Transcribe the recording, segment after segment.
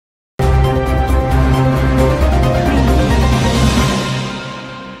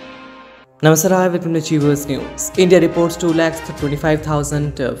Namaskar, welcome to Achievers News. India reports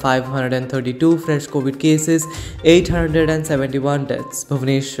 2,25,532 fresh COVID cases, 871 deaths.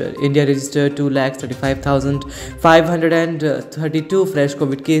 Bhubaneswar, India registered 2,35,532 fresh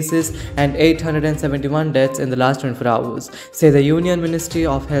COVID cases and 871 deaths in the last 24 hours, said the Union Ministry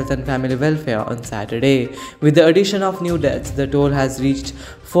of Health and Family Welfare on Saturday. With the addition of new deaths, the toll has reached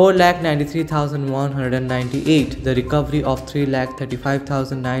 4,93,198. The recovery of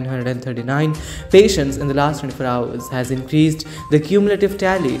 3,35,939 patients in the last 24 hours has increased the cumulative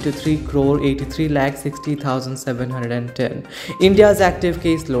tally to 3,83,60,710. India's active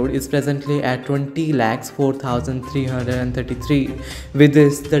caseload is presently at 20,04,333. With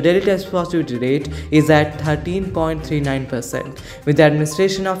this, the daily test positivity rate is at 13.39%. With the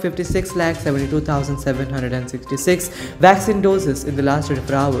administration of 56,72,766 vaccine doses in the last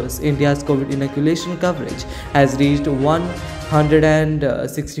 24 hours, India's COVID inoculation coverage has reached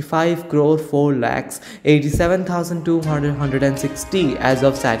 165 crore 4 lakhs 87,260 as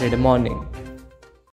of Saturday morning.